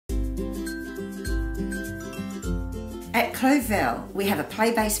At Clovell, we have a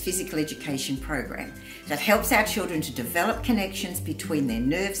play-based physical education program that helps our children to develop connections between their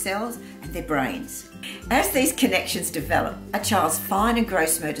nerve cells and their brains. As these connections develop, a child's fine and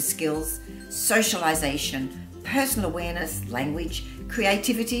gross motor skills, socialisation, personal awareness, language,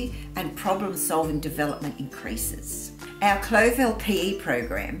 creativity and problem-solving development increases. Our Clovell PE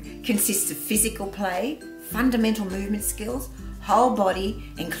program consists of physical play, fundamental movement skills, whole body,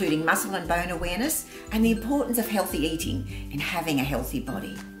 including muscle and bone awareness, and the importance of healthy eating and having a healthy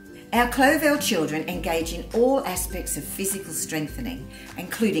body. Our Clovell children engage in all aspects of physical strengthening,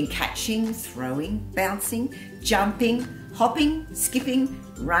 including catching, throwing, bouncing, jumping, hopping, skipping,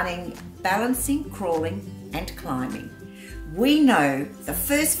 running, balancing, crawling, and climbing. We know the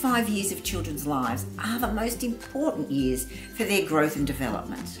first 5 years of children's lives are the most important years for their growth and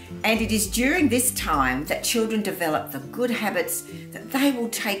development. And it is during this time that children develop the good habits that they will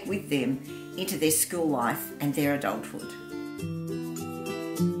take with them into their school life and their adulthood.